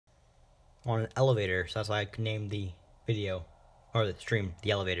on an elevator, so that's why I could name the video, or the stream,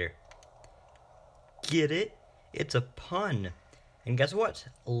 the elevator. Get it? It's a pun. And guess what?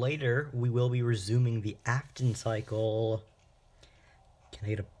 Later, we will be resuming the Afton cycle. Can I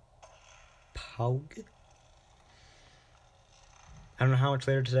get a Pog? I don't know how much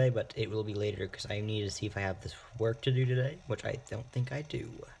later today, but it will be later because I need to see if I have this work to do today, which I don't think I do.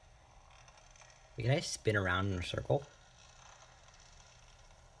 Wait, can I spin around in a circle?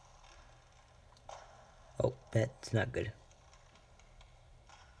 Oh, that's not good.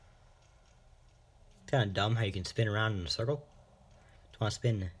 It's kind of dumb how you can spin around in a circle. Just want to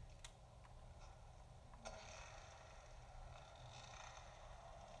spin.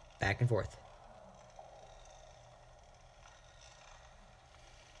 Back and forth.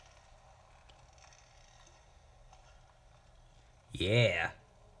 Yeah.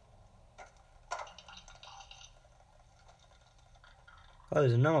 Oh,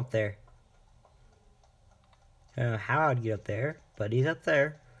 there's a gnome up there. I don't know how I'd get up there, but he's up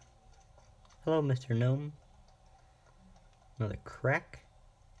there. Hello, Mr. Gnome. Another crack.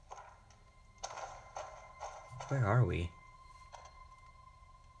 Where are we?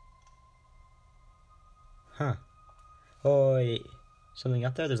 Huh. Oh, wait. Something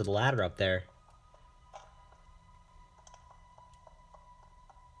up there? There's a ladder up there.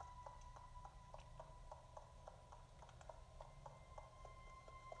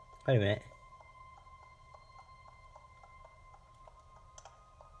 Wait a minute.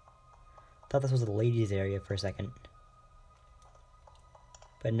 Thought this was the ladies' area for a second.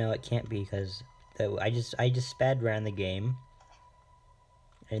 But no, it can't be because I just sped ran the game.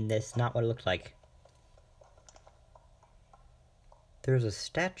 And that's not what it looked like. There's a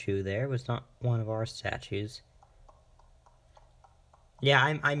statue there. It was not one of our statues. Yeah,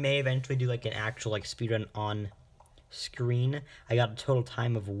 I may eventually do like an actual like speedrun on screen. I got a total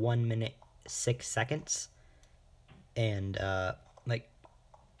time of 1 minute 6 seconds. And like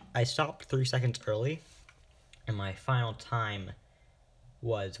I stopped 3 seconds early, and my final time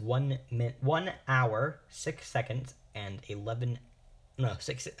was 1 hour 6 seconds and 1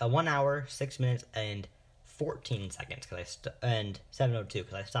 hour 6 minutes and 14 seconds and 7:02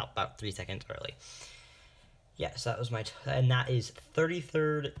 because I stopped about 3 seconds early. Yes, that was my and that is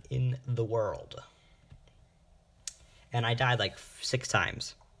 33rd in the world. And I died like 6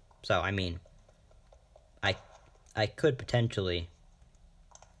 times. So I mean, I could potentially,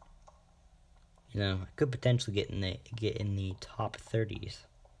 I could potentially get in the top 30s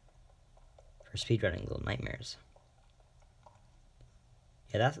for speedrunning Little Nightmares.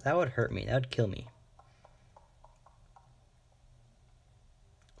 Yeah, that would hurt me. That would kill me.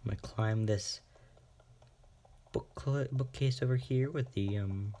 I'm gonna climb this bookcase over here with the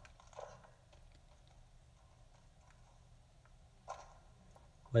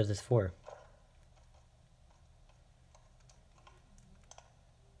What is this for?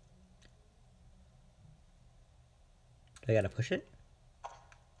 Do I gotta push it?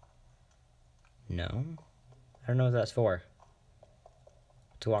 No. I don't know what that's for.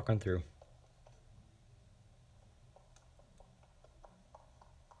 To walk on through.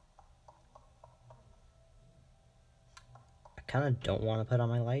 I kind of don't want to put on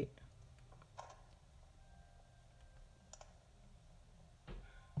my light.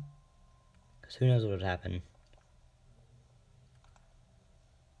 Because who knows what would happen.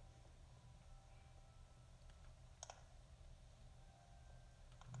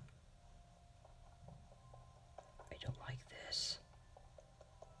 I don't like this.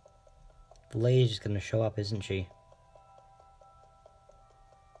 The lady's just gonna show up, isn't she?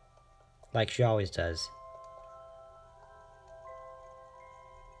 Like she always does.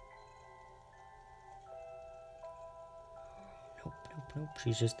 Nope, nope, nope.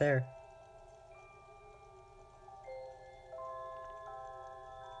 She's just there.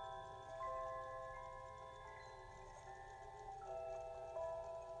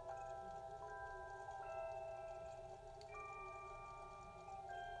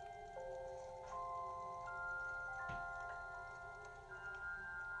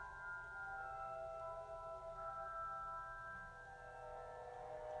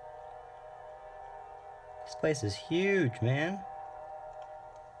 This place is huge, man.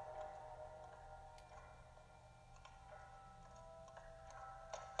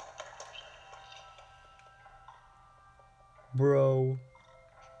 Bro.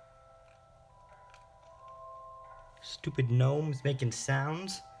 Stupid gnomes making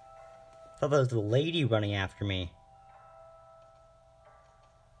sounds. I thought that was the lady running after me.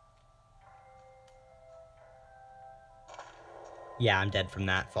 Yeah, I'm dead from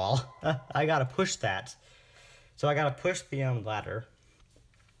that fall. I gotta push that. So I gotta push the ladder.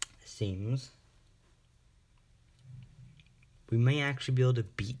 seems we may actually be able to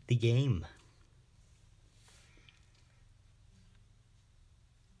beat the game.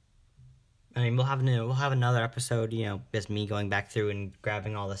 I mean, we'll have another episode, just me going back through and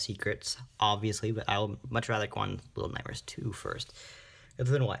grabbing all the secrets, obviously, but I would much rather go on Little Nightmares 2 first. It's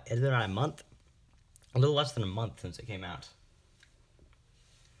been what? It's been about a month? A little less than a month since it came out.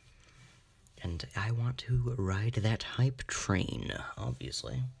 And I want to ride that hype train,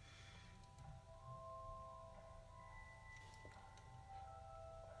 obviously.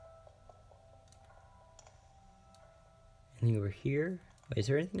 Anything over here? Wait, is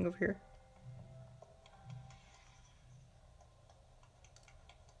there anything over here?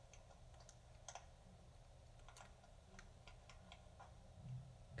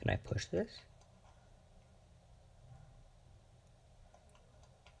 Can I push this?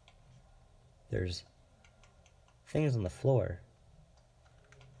 There's things on the floor.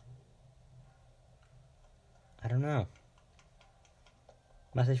 I don't know.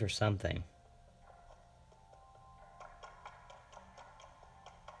 Must be for something.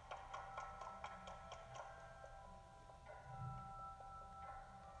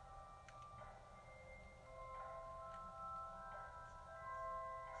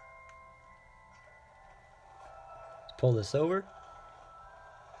 Let's pull this over.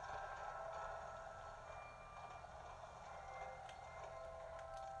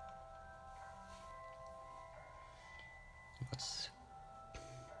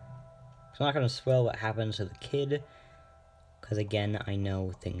 So I'm not going to spoil what happens to the kid, because again, I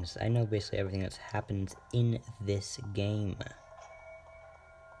know things. I know basically everything that's happened in this game.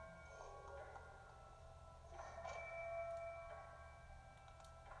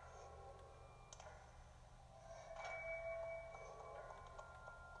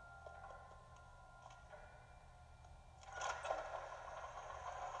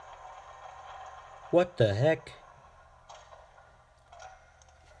 What the heck?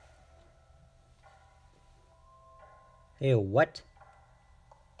 Hey, what?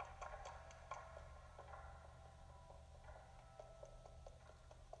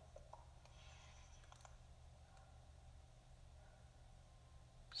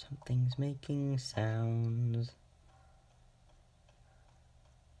 Something's making sounds.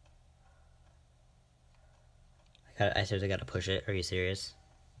 I seriously gotta push it. Are you serious?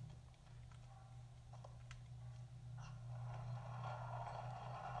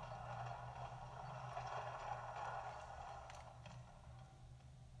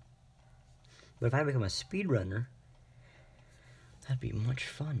 But if I become a speedrunner, that'd be much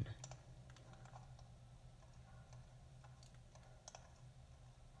fun.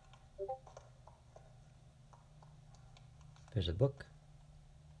 There's a book.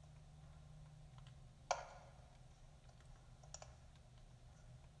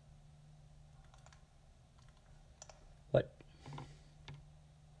 What?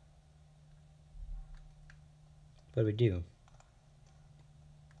 What do we do?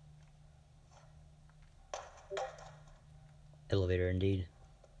 Elevator, indeed.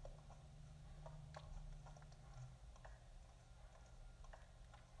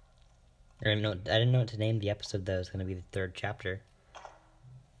 I didn't know what to name the episode that was going to be the third chapter.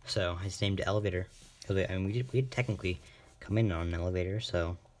 So I just named it Elevator. I mean, we did technically come in on an elevator,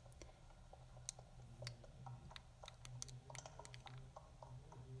 so.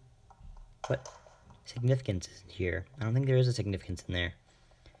 What significance is here? I don't think there is a significance in there.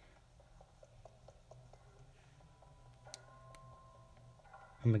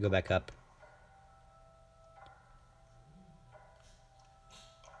 I'm gonna go back up.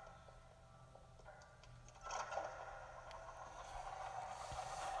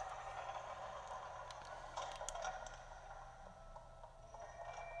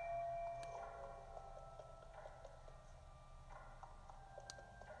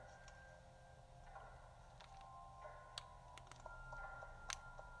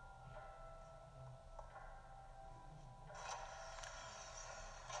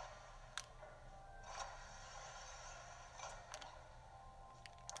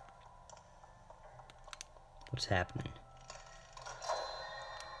 What's happening?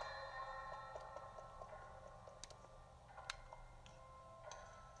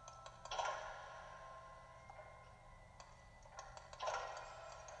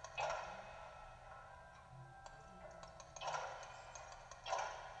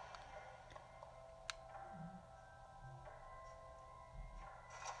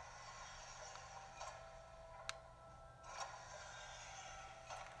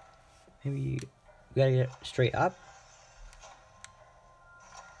 Maybe we gotta get straight up?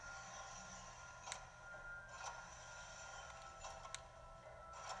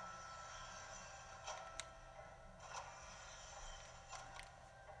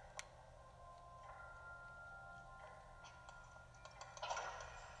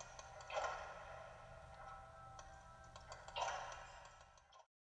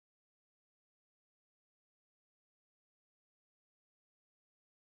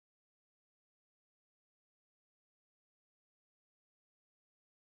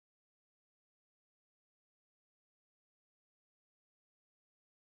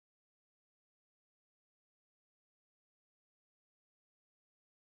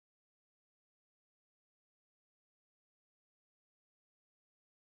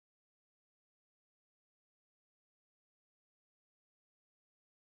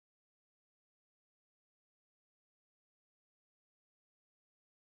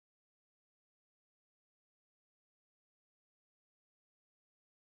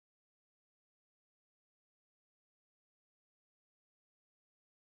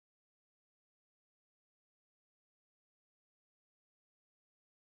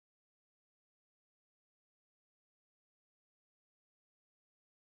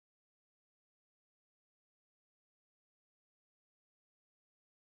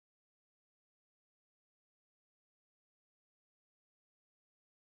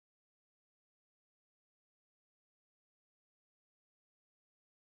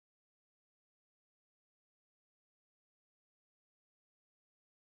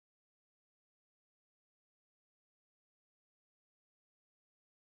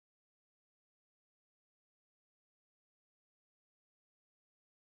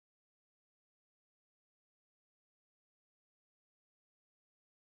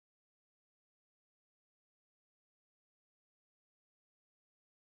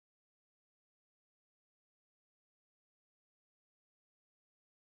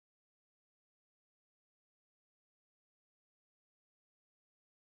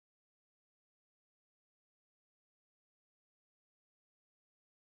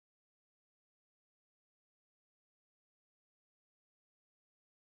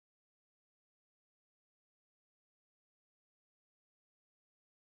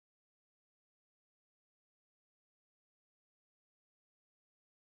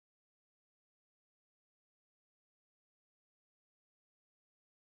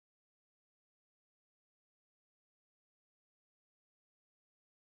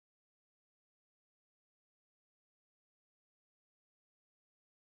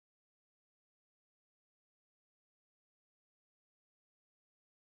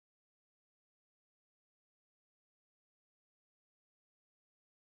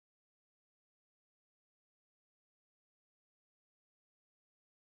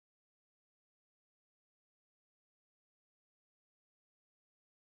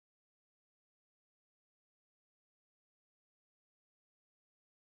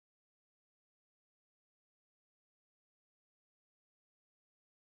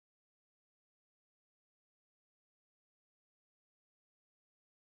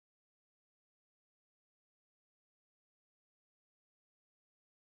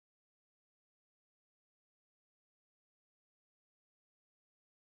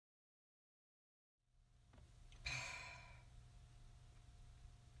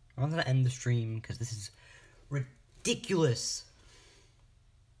 I'm gonna end the stream because this is ridiculous.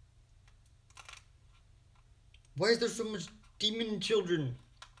 Why is there so much demon children?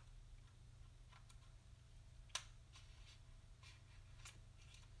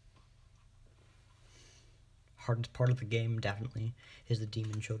 Hardest part of the game, definitely, is the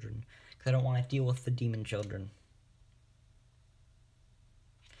demon children. Because I don't want to deal with the demon children.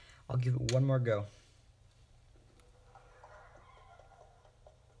 I'll give it one more go.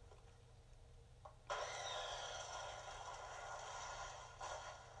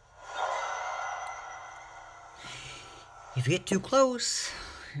 If you get too close,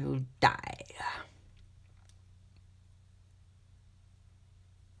 you'll die.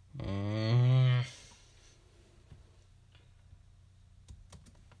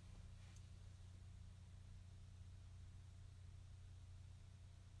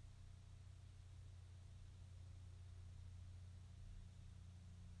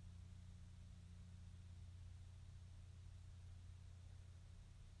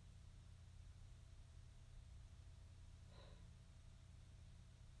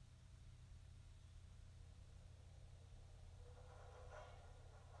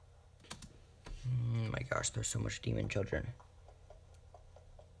 Oh my gosh, there's so much demon children.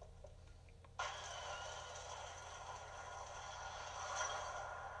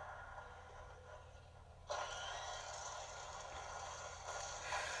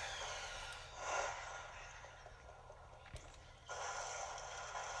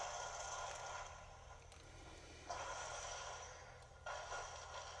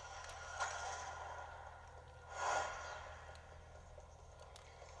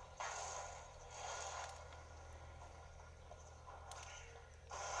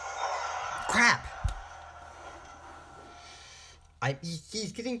 Crap!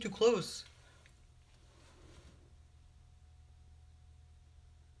 He's getting too close.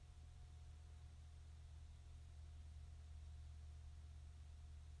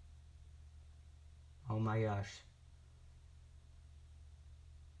 Oh my gosh.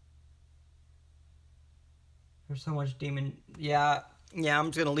 There's so much demon. Yeah,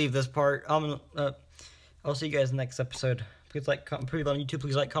 I'm just gonna leave this part. I'll see you guys in the next episode. Please like, please on YouTube,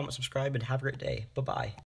 please like, comment, subscribe, and have a great day. Bye-bye.